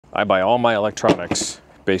I buy all my electronics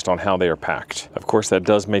based on how they are packed. Of course, that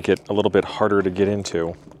does make it a little bit harder to get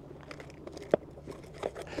into.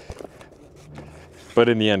 But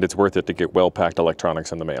in the end, it's worth it to get well-packed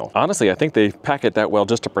electronics in the mail. Honestly, I think they pack it that well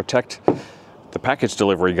just to protect the package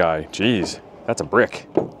delivery guy. Jeez, that's a brick.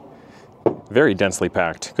 Very densely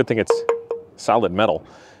packed. Good thing it's solid metal.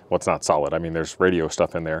 Well, it's not solid. I mean, there's radio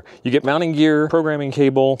stuff in there. You get mounting gear, programming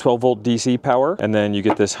cable, 12-volt DC power, and then you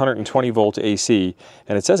get this 120-volt AC,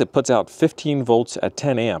 and it says it puts out 15 volts at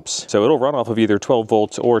 10 amps. So it'll run off of either 12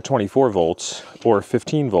 volts or 24 volts or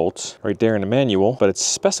 15 volts right there in the manual, but it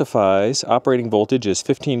specifies operating voltage is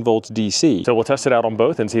 15 volts DC. So we'll test it out on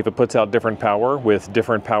both and see if it puts out different power with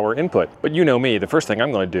different power input. But you know me, the first thing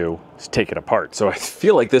I'm going to do is take it apart. So I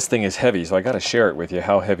feel like this thing is heavy, so I got to share it with you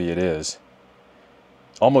how heavy it is.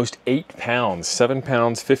 Almost 8 pounds, 7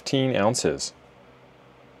 pounds, 15 ounces.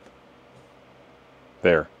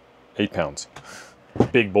 There, 8 pounds.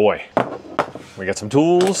 Big boy. We got some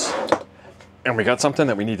tools, and we got something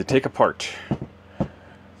that we need to take apart.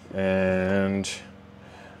 And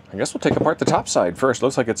I guess we'll take apart the top side first.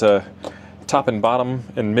 Looks like it's a top and bottom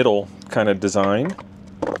and middle kind of design.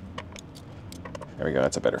 There we go,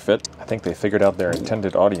 that's a better fit. I think they figured out their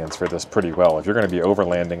intended audience for this pretty well. If you're going to be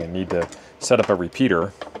overlanding and need to set up a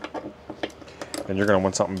repeater, then you're going to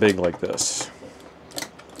want something big like this.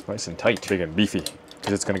 Nice and tight, big and beefy,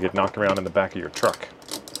 because it's going to get knocked around in the back of your truck.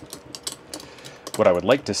 What I would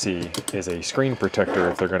like to see is a screen protector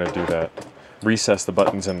if they're going to do that. Recess the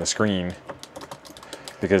buttons in the screen,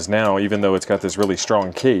 because now, even though it's got this really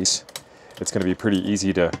strong case, it's going to be pretty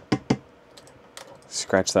easy to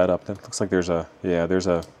scratch that up. That looks like there's a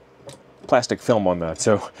plastic film on that,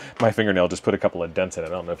 so my fingernail just put a couple of dents in it. I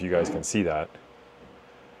don't know if you guys can see that,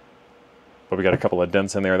 but we got a couple of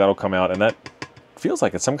dents in there. That'll come out, and that feels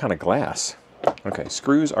like it's some kind of glass. Okay,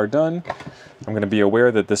 screws are done. I'm going to be aware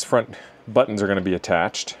that this front buttons are going to be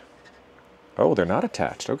attached. Oh, they're not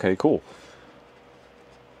attached. Okay, cool.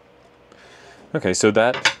 Okay, so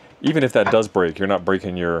that, even if that does break, you're not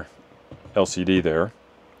breaking your LCD there.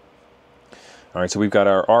 All right, so we've got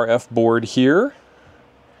our RF board here.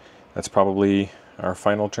 That's probably our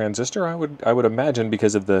final transistor, I would imagine,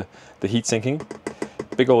 because of the heat sinking.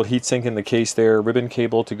 Big old heat sink in the case there, ribbon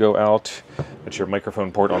cable to go out. That's your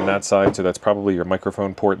microphone port on that side, so that's probably your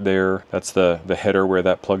microphone port there. That's the header where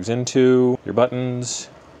that plugs into. Your buttons,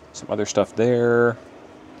 some other stuff there.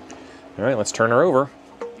 All right, let's turn her over.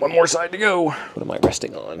 One more side to go. What am I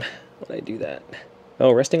resting on when I do that?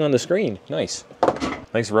 Oh, resting on the screen. Nice.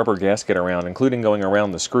 Nice rubber gasket around, including going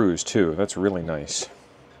around the screws too. That's really nice.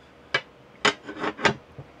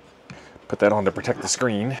 Put that on to protect the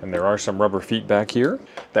screen. And there are some rubber feet back here.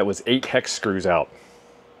 That was 8 hex screws out.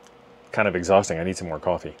 Kind of exhausting. I need some more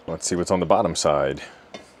coffee. Let's see what's on the bottom side.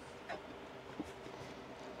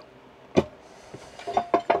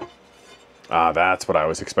 Ah, that's what I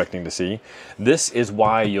was expecting to see. This is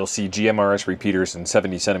why you'll see GMRS repeaters and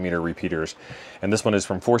 70-centimeter repeaters. And this one is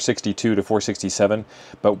from 462 to 467.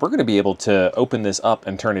 But we're going to be able to open this up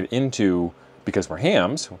and turn it into, because we're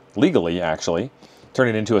hams, legally actually, turn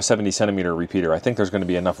it into a 70-centimeter repeater. I think there's going to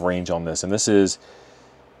be enough range on this. And this is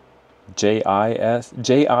J-I-E-S-A-I?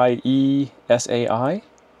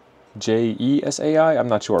 J-E-S-A-I? I'm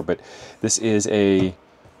not sure, but this is a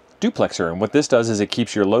duplexer, and what this does is it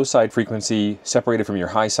keeps your low side frequency separated from your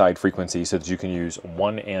high side frequency so that you can use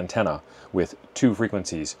one antenna with 2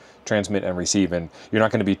 frequencies, transmit and receive. And you're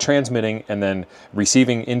not going to be transmitting and then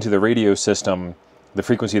receiving into the radio system the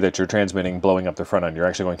frequency that you're transmitting blowing up the front end. You're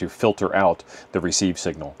actually going to filter out the receive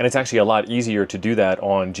signal. And it's actually a lot easier to do that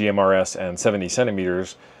on GMRS and 70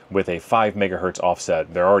 centimeters with a 5 megahertz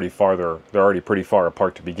offset. They're already pretty far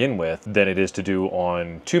apart to begin with than it is to do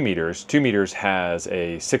on 2 meters. 2 meters has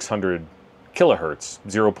a 600 kilohertz,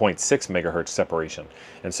 0.6 megahertz separation.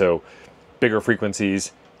 And so bigger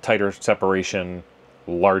frequencies, tighter separation,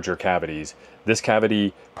 larger cavities. This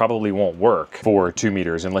cavity probably won't work for 2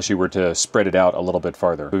 meters unless you were to spread it out a little bit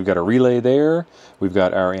farther. We've got a relay there, we've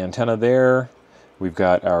got our antenna there, we've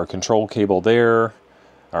got our control cable there.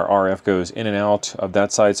 Our RF goes in and out of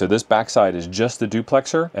that side. So this back side is just the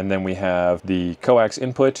duplexer. And then we have the coax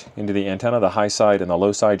input into the antenna, the high side and the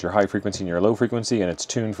low side, your high frequency and your low frequency. And it's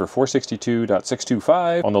tuned for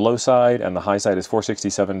 462.625 on the low side, and the high side is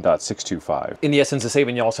 467.625. In the essence of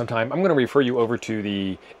saving y'all some time, I'm going to refer you over to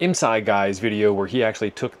the Inside Guy's video where he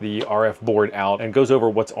actually took the RF board out and goes over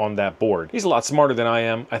what's on that board. He's a lot smarter than I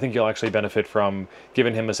am. I think you'll actually benefit from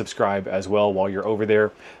giving him a subscribe as well while you're over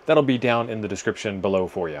there. That'll be down in the description below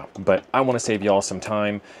for for you. But I want to save y'all some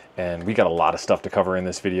time, and we got a lot of stuff to cover in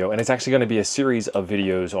this video, and it's actually going to be a series of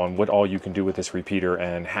videos on what all you can do with this repeater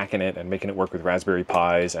and hacking it and making it work with Raspberry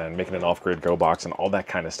Pis and making an off-grid Go box and all that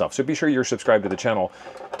kind of stuff. So be sure you're subscribed to the channel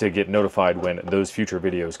to get notified when those future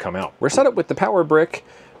videos come out. We're set up with the power brick,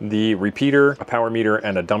 the repeater, a power meter,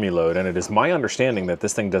 and a dummy load, and it is my understanding that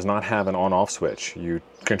this thing does not have an on-off switch. You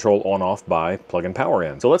control on-off by plugging power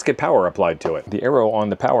in. So let's get power applied to it. The arrow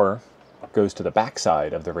on the power goes to the back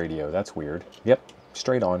side of the radio. That's weird. Yep,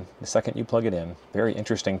 straight on the second you plug it in. Very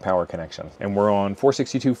interesting power connection. And we're on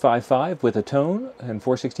 462.55 with a tone and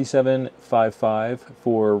 467.55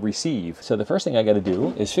 for receive. So the first thing I got to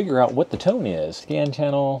do is figure out what the tone is. Scan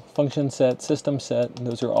channel, function set, system set.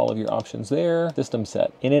 Those are all of your options there. System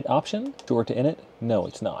set. Init option? Short to init? No,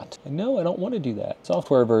 it's not. No, I don't want to do that.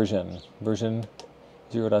 Software version. Version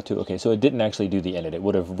 0.2. Okay, so it didn't actually do the init. It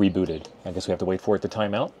would have rebooted. I guess we have to wait for it to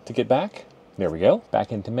time out to get back. There we go.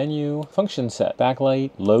 Back into menu, function set,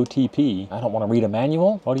 backlight, low TP. I don't want to read a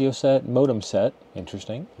manual. Audio set, modem set.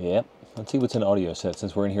 Interesting. Yep. Let's see what's in audio set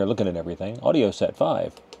since we're in here looking at everything. Audio set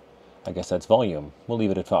 5. I guess that's volume. We'll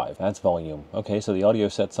leave it at 5. That's volume. Okay, so the audio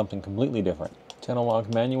set's something completely different. Channel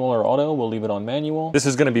lock manual or auto, we'll leave it on manual. This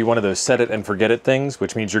is going to be one of those set it and forget it things,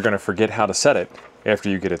 which means you're going to forget how to set it after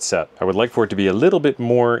you get it set. I would like for it to be a little bit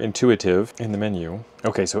more intuitive in the menu.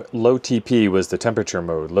 Okay, so low TP was the temperature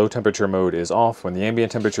mode. Low temperature mode is off. When the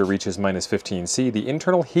ambient temperature reaches -15°C, the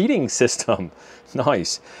internal heating system,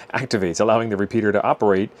 nice, activates, allowing the repeater to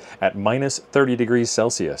operate at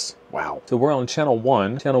 -30°C. Wow. So we're on channel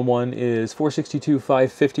 1. Channel 1 is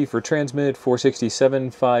 462.550 for transmit,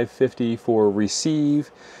 467.550 for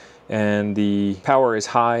receive, and the power is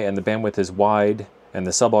high and the bandwidth is wide, and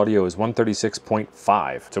the sub audio is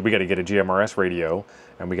 136.5. So we got to get a GMRS radio,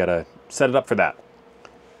 and we got to set it up for that.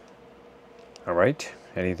 All right,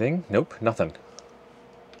 anything? Nope, nothing.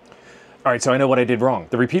 All right, so I know what I did wrong.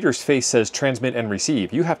 The repeater's face says transmit and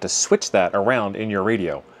receive. You have to switch that around in your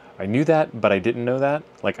radio. I knew that, but I didn't know that.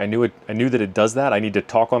 Like I knew that it does that. I need to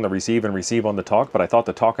talk on the receive and receive on the talk, but I thought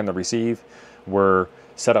the talk and the receive were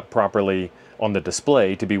set up properly on the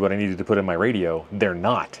display to be what I needed to put in my radio. They're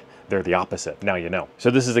not. They're the opposite. Now you know.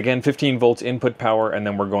 So this is again 15 volts input power, and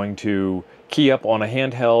then we're going to key up on a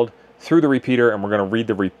handheld through the repeater, and we're going to read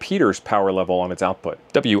the repeater's power level on its output.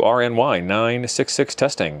 WRNY966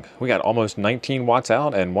 testing. We got almost 19 watts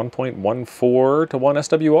out and 1.14 to 1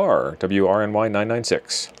 SWR.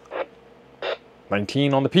 WRNY996.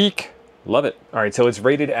 19 on the peak. Love it. All right, so it's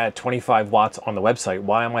rated at 25 watts on the website.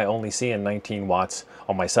 Why am I only seeing 19 watts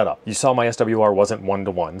on my setup? You saw my SWR wasn't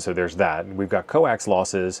 1-to-1, so there's that. We've got coax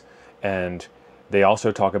losses, and they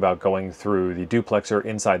also talk about going through the duplexer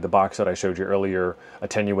inside the box that I showed you earlier,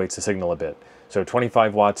 attenuates the signal a bit. So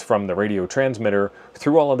 25 watts from the radio transmitter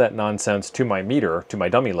through all of that nonsense to my meter, to my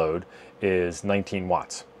dummy load, is 19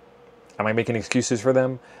 watts. Am I making excuses for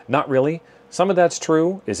them? Not really. Some of that's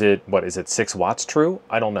true. Is it 6 watts true?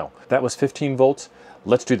 I don't know. That was 15 volts.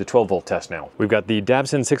 Let's do the 12 volt test now. We've got the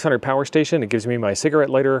Dabson 600 power station. It gives me my cigarette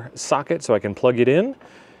lighter socket so I can plug it in.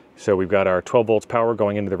 So we've got our 12 volts power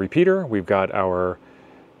going into the repeater. We've got our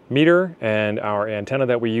meter and our antenna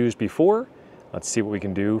that we used before. Let's see what we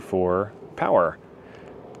can do for power.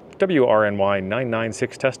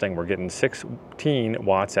 WRNY996 testing. We're getting 16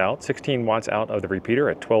 watts out of the repeater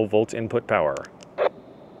at 12 volts input power.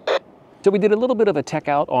 So we did a little bit of a tech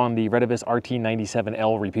out on the Retevis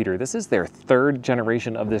RT97L repeater. This is their 3rd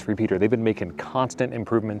generation of this repeater. They've been making constant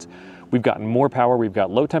improvements. We've gotten more power. We've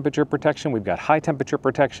got low temperature protection. We've got high temperature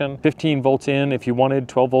protection. 15 volts in if you wanted,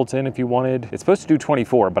 12 volts in if you wanted. It's supposed to do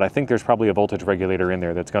 24, but I think there's probably a voltage regulator in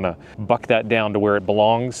there that's gonna buck that down to where it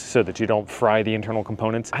belongs so that you don't fry the internal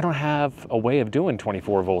components. I don't have a way of doing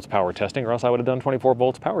 24 volts power testing, or else I would have done 24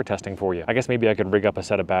 volts power testing for you. I guess maybe I could rig up a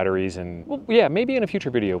set of batteries and, well, yeah, maybe in a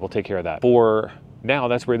future video we'll take care of that. For now,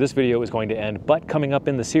 that's where this video is going to end. But coming up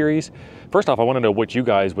in the series, first off, I want to know what you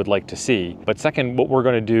guys would like to see. But second, what we're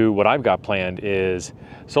going to do, what I've got planned is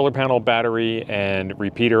solar panel, battery, and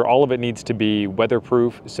repeater. All of it needs to be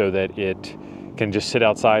weatherproof so that it can just sit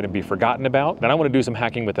outside and be forgotten about. Then I want to do some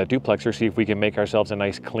hacking with that duplexer, see if we can make ourselves a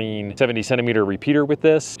nice clean 70 centimeter repeater with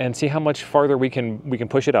this and see how much farther we can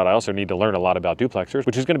push it out. I also need to learn a lot about duplexers,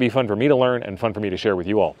 which is going to be fun for me to learn and fun for me to share with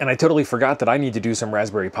you all. And I totally forgot that I need to do some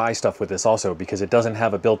Raspberry Pi stuff with this also, because it doesn't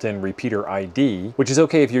have a built-in repeater ID, which is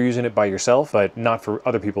okay if you're using it by yourself, but not for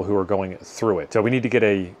other people who are going through it. So we need to get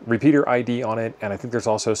a repeater ID on it, and I think there's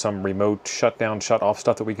also some remote shutdown, shut off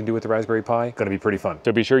stuff that we can do with the Raspberry Pi. Going to be pretty fun.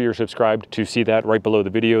 So be sure you're subscribed to see that that, right below the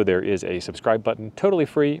video, there is a subscribe button, totally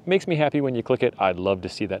free. Makes me happy when you click it. I'd love to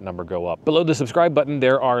see that number go up. Below the subscribe button,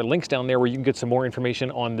 there are links down there where you can get some more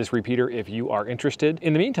information on this repeater if you are interested.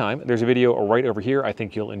 In the meantime, there's a video right over here I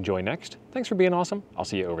think you'll enjoy next. Thanks for being awesome. I'll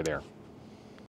see you over there.